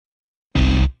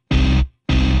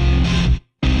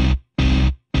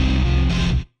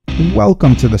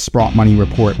Welcome to the Sprott Money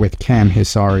Report with Cam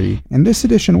Hesari. In this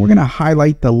edition, we're going to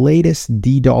highlight the latest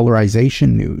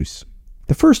de-dollarization news.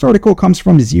 The first article comes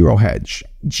from Zero Hedge.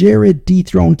 Jared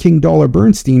dethroned King Dollar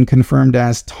Bernstein confirmed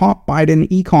as top Biden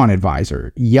econ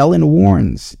advisor. Yellen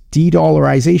warns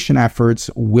de-dollarization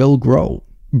efforts will grow.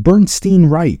 Bernstein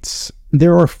writes,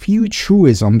 there are few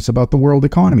truisms about the world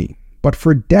economy, but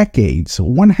for decades,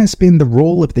 one has been the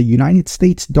role of the United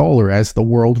States dollar as the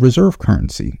world reserve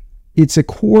currency. It's a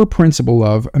core principle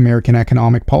of American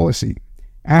economic policy.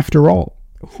 After all,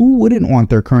 who wouldn't want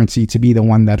their currency to be the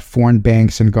one that foreign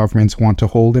banks and governments want to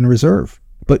hold in reserve?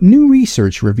 But new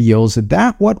research reveals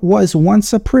that what was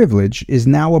once a privilege is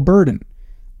now a burden,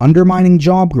 undermining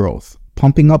job growth,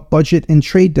 pumping up budget and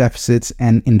trade deficits,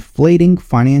 and inflating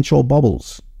financial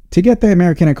bubbles. To get the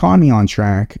American economy on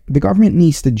track, the government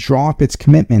needs to drop its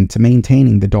commitment to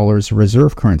maintaining the dollar's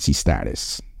reserve currency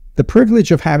status. The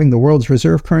privilege of having the world's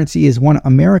reserve currency is one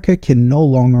America can no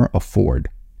longer afford.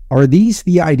 Are these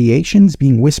the ideations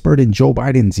being whispered in Joe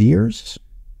Biden's ears?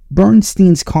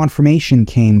 Bernstein's confirmation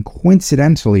came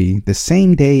coincidentally the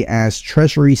same day as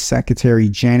Treasury Secretary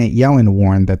Janet Yellen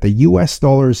warned that the US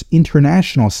dollar's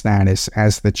international status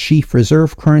as the chief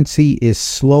reserve currency is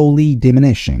slowly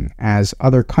diminishing as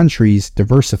other countries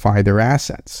diversify their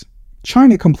assets.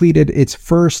 China completed its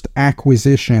first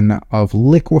acquisition of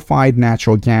liquefied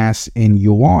natural gas in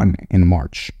yuan in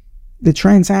March. The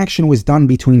transaction was done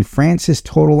between France's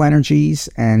Total Energies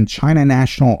and China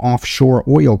National Offshore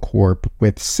Oil Corp.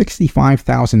 with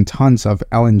 65,000 tons of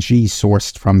LNG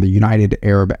sourced from the United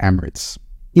Arab Emirates.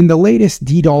 In the latest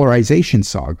de-dollarization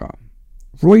saga,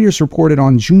 Reuters reported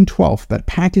on June 12th that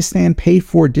Pakistan paid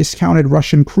for discounted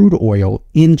Russian crude oil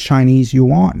in Chinese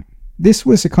yuan. This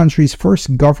was the country's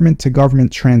first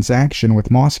government-to-government transaction with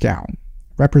Moscow,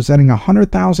 representing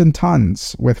 100,000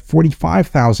 tons, with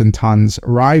 45,000 tons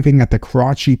arriving at the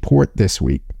Karachi port this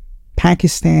week.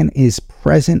 Pakistan is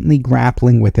presently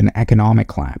grappling with an economic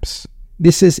collapse.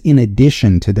 This is in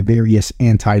addition to the various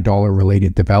anti-dollar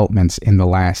related developments in the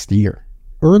last year.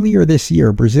 Earlier this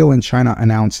year, Brazil and China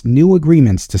announced new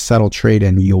agreements to settle trade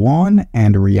in yuan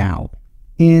and rial.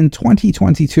 In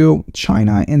 2022,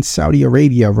 China and Saudi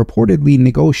Arabia reportedly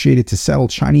negotiated to settle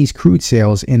Chinese crude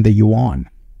sales in the yuan.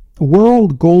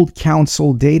 World Gold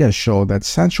Council data show that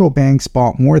central banks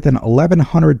bought more than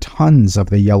 1,100 tons of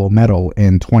the yellow metal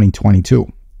in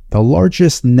 2022, the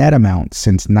largest net amount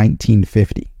since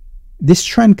 1950. This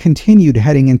trend continued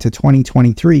heading into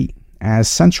 2023, as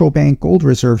central bank gold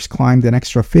reserves climbed an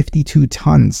extra 52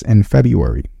 tons in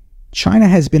February. China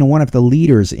has been one of the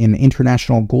leaders in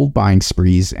international gold buying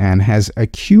sprees and has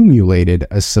accumulated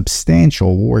a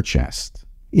substantial war chest.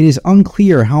 It is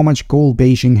unclear how much gold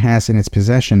Beijing has in its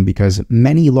possession because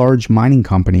many large mining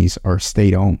companies are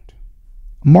state-owned.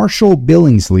 Marshall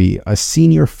Billingsley, a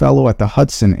senior fellow at the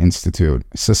Hudson Institute,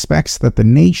 suspects that the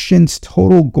nation's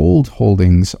total gold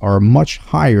holdings are much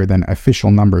higher than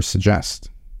official numbers suggest.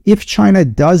 If China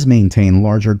does maintain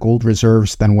larger gold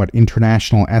reserves than what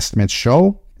international estimates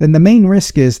show, then the main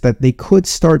risk is that they could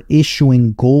start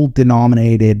issuing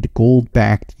gold-denominated,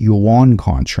 gold-backed yuan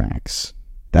contracts.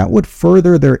 That would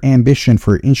further their ambition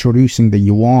for introducing the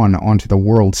yuan onto the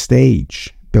world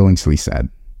stage, Billingsley said.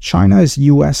 China's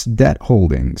U.S. debt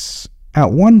holdings.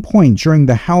 At one point during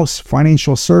the House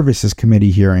Financial Services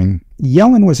Committee hearing,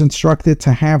 Yellen was instructed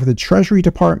to have the Treasury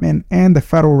Department and the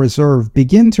Federal Reserve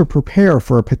begin to prepare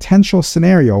for a potential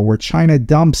scenario where China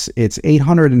dumps its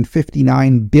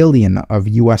 $859 billion of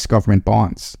U.S. government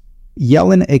bonds.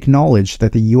 Yellen acknowledged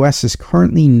that the U.S. is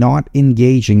currently not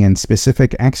engaging in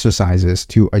specific exercises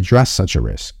to address such a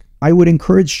risk. I would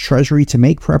encourage Treasury to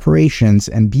make preparations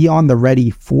and be on the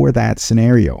ready for that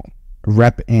scenario,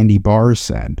 Rep. Andy Barr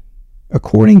said.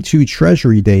 According to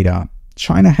Treasury data,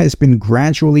 China has been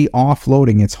gradually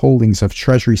offloading its holdings of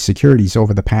Treasury securities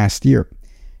over the past year,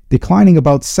 declining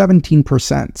about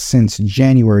 17% since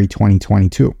January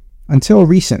 2022. Until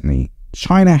recently,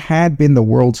 China had been the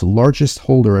world's largest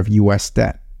holder of U.S.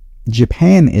 debt.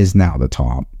 Japan is now the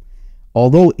top,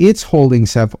 although its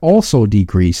holdings have also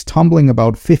decreased, tumbling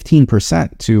about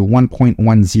 15% to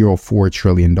 $1.104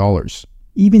 trillion.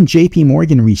 Even JP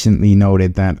Morgan recently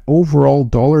noted that overall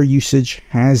dollar usage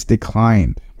has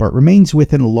declined, but remains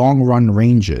within long-run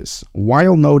ranges,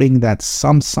 while noting that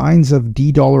some signs of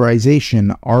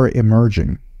de-dollarization are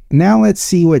emerging. Now let's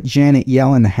see what Janet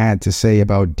Yellen had to say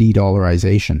about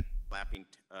de-dollarization.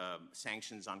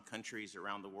 Sanctions on countries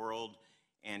around the world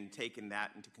and taking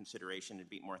that into consideration and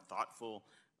be more thoughtful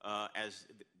as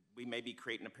we may be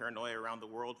creating a paranoia around the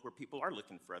world where people are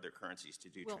looking for other currencies to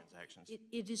do transactions.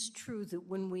 It is true that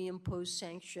when we impose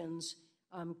sanctions,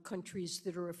 countries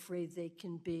that are afraid they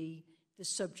can be the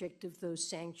subject of those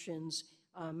sanctions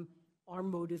are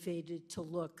motivated to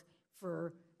look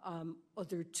for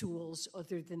other tools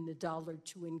other than the dollar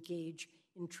to engage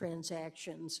in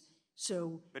transactions.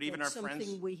 So but even that's our something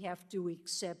friends, we have to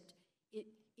accept.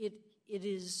 It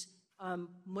is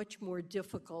much more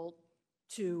difficult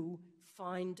to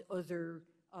find other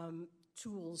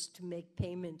tools to make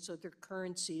payments, other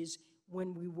currencies,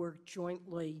 when we work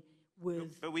jointly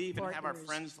with but we even have our partners.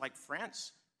 friends like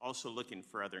France also looking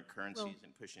for other currencies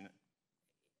and pushing it.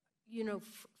 You know,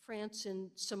 France and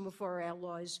some of our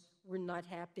allies were not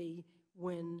happy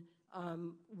when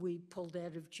we pulled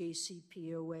out of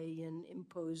JCPOA and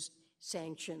imposed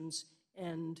sanctions.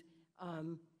 And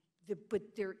but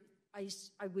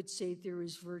I would say there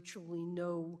is virtually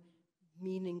no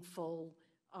meaningful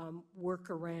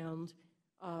workaround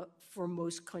for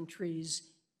most countries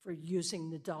for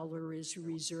using the dollar as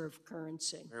reserve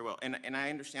currency. Very well, and I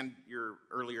understand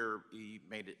earlier you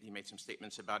made some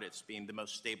statements about it's being the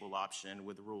most stable option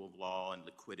with the rule of law and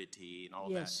liquidity and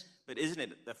all Yes. that. But isn't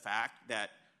it the fact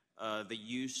that the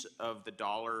use of the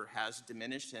dollar has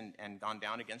diminished and gone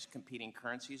down against competing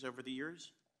currencies over the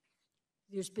years?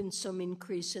 There's been some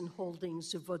increase in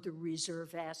holdings of other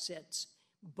reserve assets,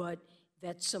 but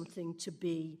that's something to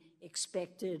be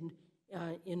expected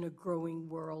in a growing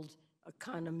world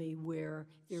economy where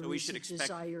there is a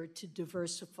desire to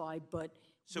diversify, but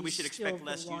so we should expect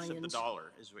less use of the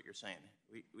dollar, is what you're saying.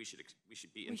 We should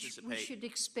anticipate. We should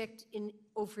expect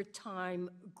over time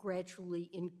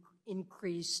gradually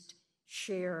increased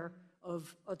share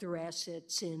of other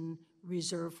assets in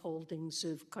reserve holdings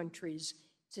of countries.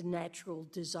 It's a natural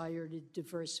desire to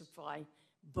diversify,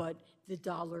 but the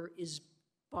dollar is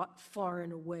far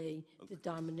and away the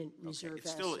dominant reserve asset.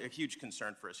 It's still a huge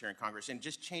concern for us here in Congress. And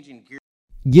just changing gears.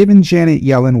 Given Janet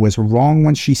Yellen was wrong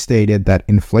when she stated that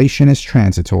inflation is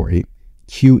transitory,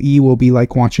 QE will be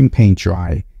like watching paint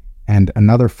dry, and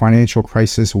another financial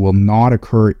crisis will not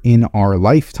occur in our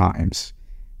lifetimes,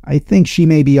 I think she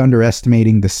may be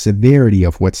underestimating the severity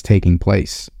of what's taking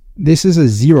place. This is a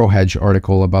Zero Hedge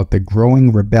article about the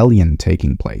growing rebellion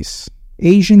taking place.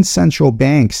 Asian central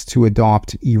banks to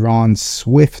adopt Iran's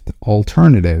SWIFT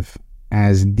alternative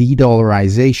as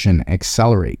de-dollarization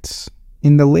accelerates.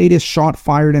 In the latest shot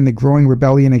fired in the growing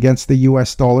rebellion against the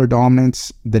US dollar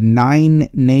dominance, the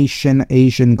 9-nation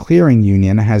Asian Clearing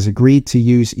Union has agreed to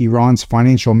use Iran's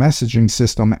financial messaging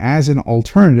system as an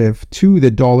alternative to the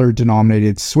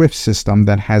dollar-denominated SWIFT system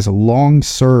that has long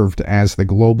served as the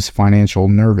globe's financial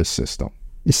nervous system.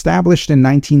 Established in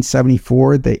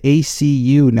 1974, the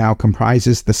ACU now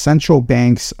comprises the central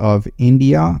banks of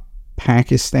India,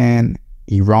 Pakistan,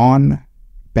 Iran,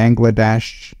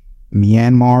 Bangladesh,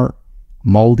 Myanmar,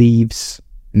 Maldives,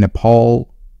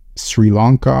 Nepal, Sri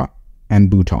Lanka,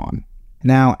 and Bhutan.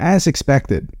 Now, as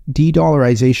expected,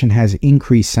 de-dollarization has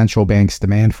increased central banks'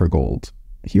 demand for gold.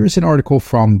 Here's an article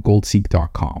from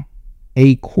goldseek.com.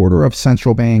 A quarter of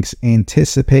central banks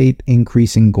anticipate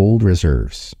increasing gold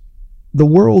reserves. The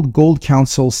World Gold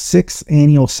Council's 6th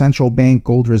annual Central Bank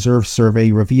Gold Reserve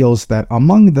Survey reveals that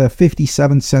among the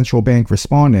 57 central bank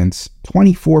respondents,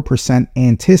 24%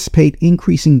 anticipate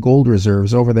increasing gold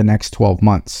reserves over the next 12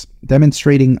 months,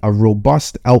 demonstrating a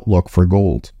robust outlook for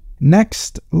gold.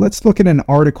 Next, let's look at an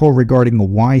article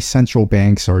regarding why central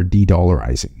banks are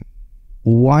de-dollarizing.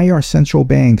 Why are central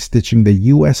banks ditching the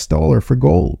US dollar for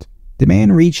gold?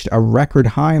 Demand reached a record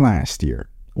high last year.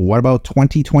 What about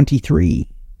 2023?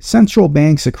 Central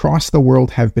banks across the world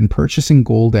have been purchasing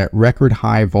gold at record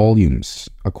high volumes,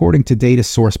 according to data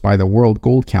sourced by the World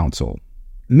Gold Council.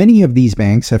 Many of these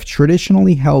banks have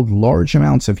traditionally held large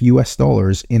amounts of US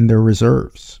dollars in their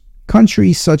reserves.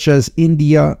 Countries such as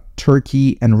India,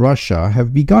 Turkey, and Russia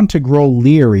have begun to grow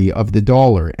leery of the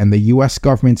dollar and the US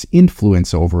government's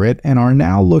influence over it and are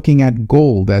now looking at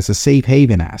gold as a safe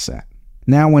haven asset.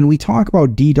 Now, when we talk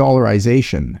about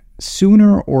de-dollarization,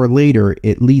 sooner or later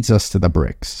it leads us to the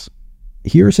BRICS.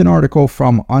 Here's an article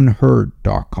from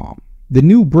unheard.com. The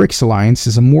new BRICS alliance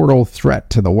is a mortal threat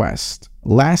to the West.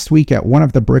 Last week at one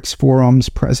of the BRICS forums,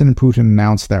 President Putin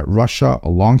announced that Russia,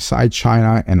 alongside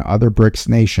China and other BRICS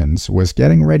nations, was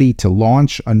getting ready to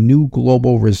launch a new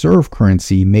global reserve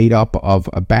currency made up of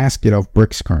a basket of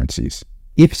BRICS currencies.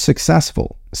 If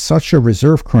successful, such a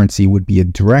reserve currency would be a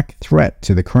direct threat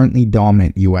to the currently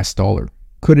dominant US dollar.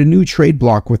 Could a new trade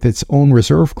bloc with its own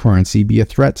reserve currency be a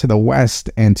threat to the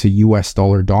West and to US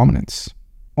dollar dominance?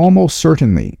 Almost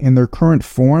certainly. In their current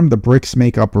form, the BRICS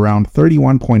make up around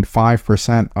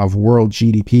 31.5% of world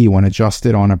GDP when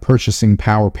adjusted on a purchasing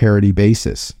power parity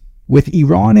basis. With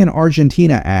Iran and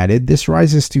Argentina added, this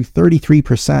rises to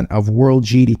 33% of world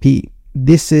GDP.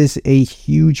 This is a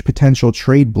huge potential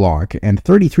trade block, and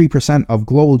 33% of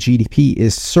global GDP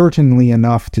is certainly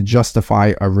enough to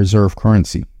justify a reserve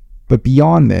currency. But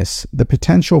beyond this, the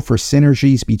potential for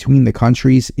synergies between the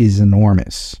countries is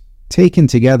enormous. Taken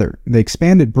together, the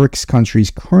expanded BRICS countries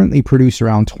currently produce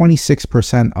around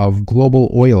 26% of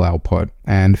global oil output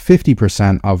and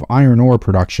 50% of iron ore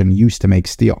production used to make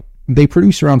steel. They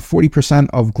produce around 40%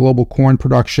 of global corn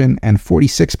production and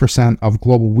 46% of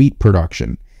global wheat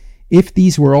production. If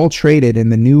these were all traded in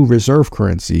the new reserve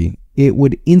currency, it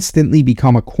would instantly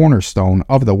become a cornerstone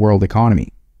of the world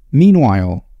economy.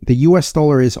 Meanwhile, the US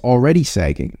dollar is already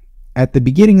sagging. At the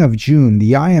beginning of June,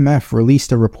 the IMF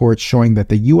released a report showing that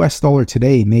the US dollar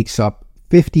today makes up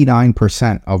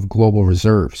 59% of global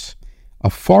reserves, a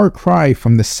far cry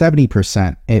from the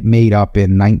 70% it made up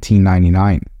in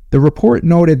 1999. The report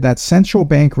noted that central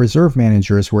bank reserve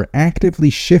managers were actively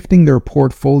shifting their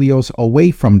portfolios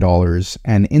away from dollars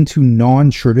and into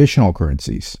non-traditional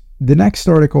currencies. The next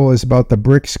article is about the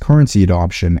BRICS currency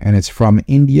adoption, and it's from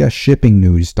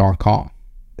IndiaShippingNews.com.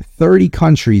 30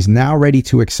 countries now ready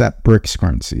to accept BRICS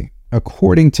currency.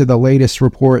 According to the latest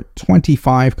report,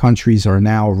 25 countries are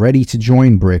now ready to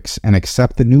join BRICS and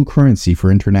accept the new currency for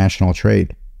international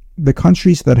trade. The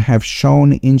countries that have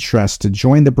shown interest to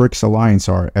join the BRICS alliance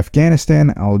are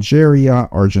Afghanistan, Algeria,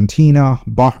 Argentina,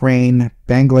 Bahrain,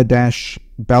 Bangladesh,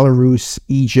 Belarus,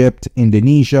 Egypt,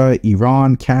 Indonesia,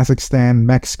 Iran, Kazakhstan,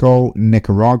 Mexico,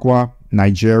 Nicaragua,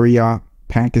 Nigeria,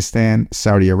 Pakistan,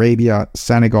 Saudi Arabia,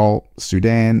 Senegal,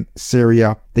 Sudan,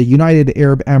 Syria, the United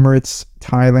Arab Emirates,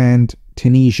 Thailand,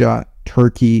 Tunisia,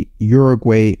 Turkey,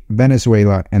 Uruguay,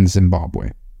 Venezuela, and Zimbabwe.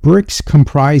 BRICS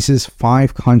comprises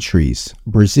 5 countries: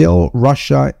 Brazil,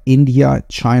 Russia, India,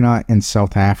 China, and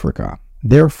South Africa.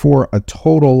 Therefore, a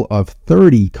total of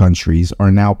 30 countries are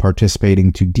now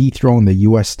participating to dethrone the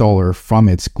US dollar from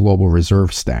its global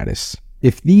reserve status.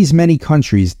 If these many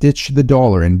countries ditch the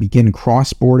dollar and begin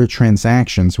cross-border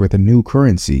transactions with a new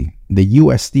currency, the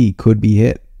USD could be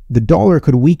hit. The dollar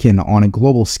could weaken on a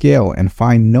global scale and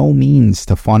find no means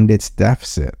to fund its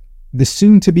deficit. The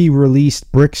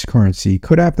soon-to-be-released BRICS currency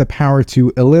could have the power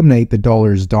to eliminate the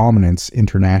dollar's dominance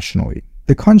internationally.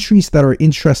 The countries that are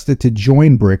interested to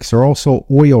join BRICS are also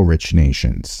oil-rich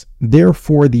nations.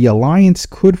 Therefore, the alliance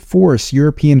could force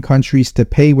European countries to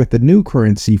pay with the new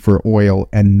currency for oil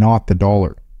and not the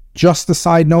dollar. Just a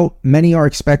side note, many are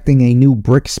expecting a new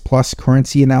BRICS Plus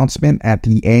currency announcement at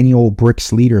the annual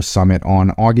BRICS Leaders Summit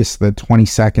on August the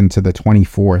 22nd to the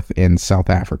 24th in South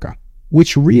Africa.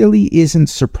 Which really isn't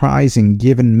surprising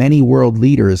given many world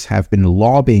leaders have been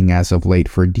lobbying as of late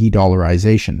for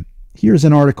de-dollarization. Here's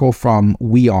an article from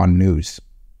WeOn News.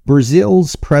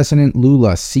 Brazil's President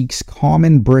Lula seeks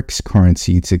common BRICS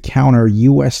currency to counter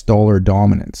US dollar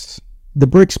dominance. The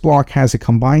BRICS bloc has a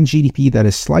combined GDP that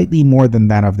is slightly more than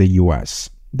that of the US.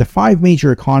 The 5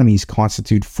 major economies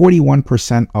constitute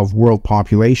 41% of world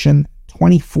population,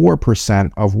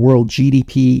 24% of world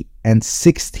GDP, and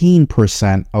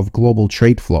 16% of global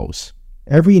trade flows.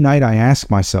 Every night I ask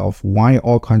myself why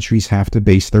all countries have to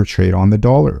base their trade on the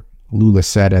dollar, Lula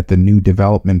said at the New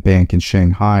Development Bank in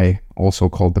Shanghai, also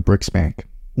called the BRICS Bank.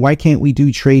 Why can't we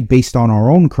do trade based on our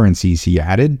own currencies, he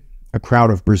added. A crowd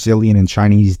of Brazilian and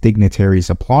Chinese dignitaries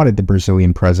applauded the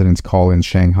Brazilian president's call in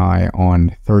Shanghai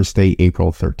on Thursday,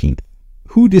 April 13th.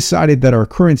 Who decided that our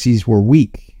currencies were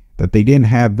weak, that they didn't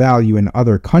have value in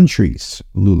other countries?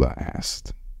 Lula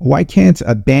asked. Why can't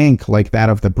a bank like that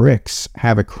of the BRICS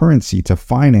have a currency to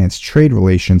finance trade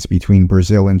relations between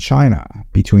Brazil and China,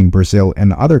 between Brazil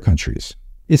and other countries?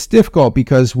 It's difficult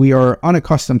because we are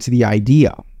unaccustomed to the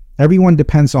idea. Everyone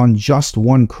depends on just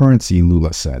one currency,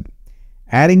 Lula said,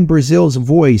 adding Brazil's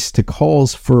voice to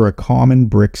calls for a common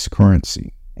BRICS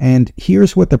currency. And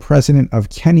here's what the president of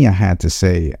Kenya had to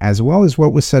say, as well as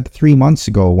what was said 3 months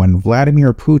ago when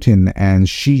Vladimir Putin and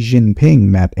Xi Jinping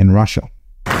met in Russia.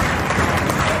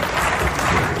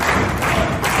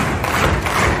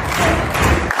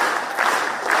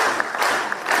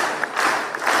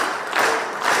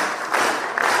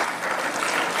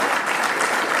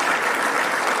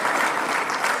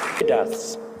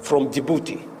 Traders from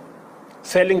Djibouti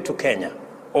selling to Kenya,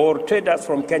 or traders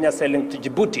from Kenya selling to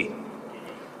Djibouti,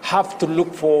 have to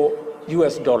look for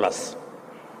US dollars.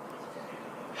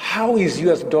 How is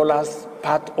US dollars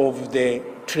part of the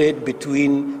trade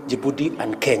between Djibouti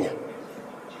and Kenya?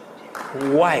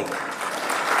 Why?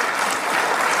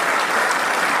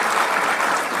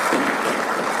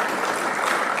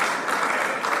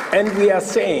 And we are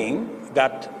saying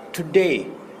that today,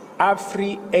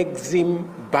 Afri-Exim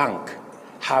Bank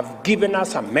have given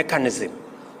us a mechanism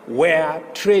where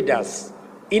traders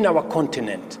in our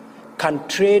continent can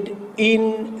trade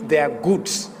in their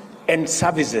goods and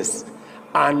services,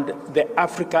 and the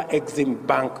Africa Exim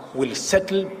Bank will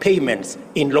settle payments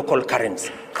in local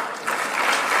currency.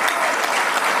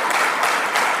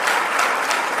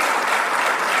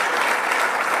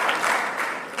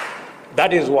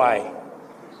 That is why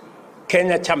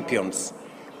Kenya champions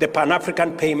the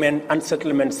Pan-African payment and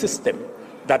settlement system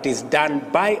that is done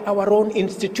by our own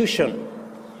institution,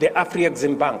 the Africa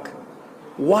Exim Bank.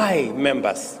 Why,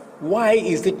 members? Why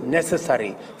is it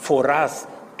necessary for us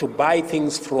to buy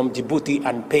things from Djibouti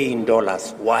and pay in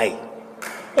dollars? Why?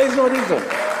 There is no reason.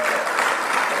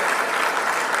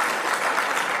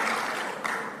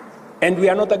 And we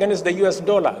are not against the US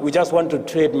dollar. We just want to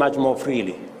trade much more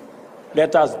freely.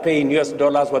 Let us pay in US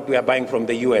dollars what we are buying from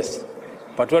the US.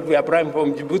 But what we are buying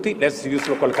from Djibouti, let's use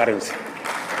local currency.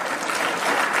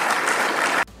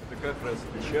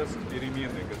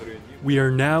 We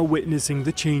are now witnessing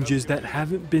the changes that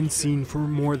haven't been seen for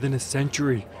more than a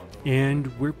century,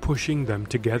 and we're pushing them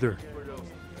together.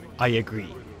 I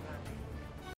agree.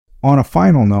 On a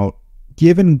final note,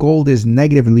 given gold is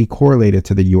negatively correlated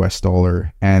to the US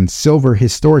dollar and silver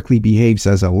historically behaves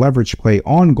as a leverage play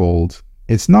on gold,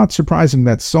 it's not surprising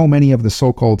that so many of the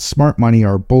so-called smart money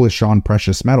are bullish on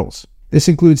precious metals. This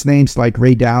includes names like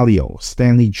Ray Dalio,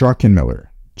 Stanley Druckenmiller,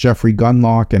 Jeffrey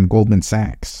Gundlach, and Goldman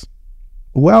Sachs.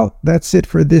 Well, that's it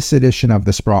for this edition of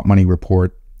the Sprott Money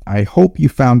Report. I hope you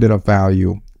found it of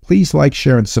value. Please like,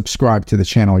 share, and subscribe to the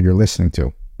channel you're listening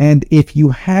to. And if you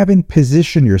haven't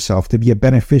positioned yourself to be a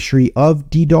beneficiary of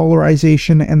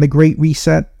de-dollarization and the Great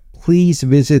Reset, please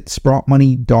visit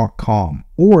sprottmoney.com.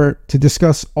 Or to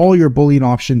discuss all your bullion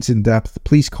options in depth,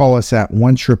 please call us at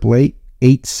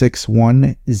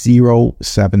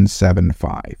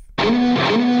 1-888-861-0775.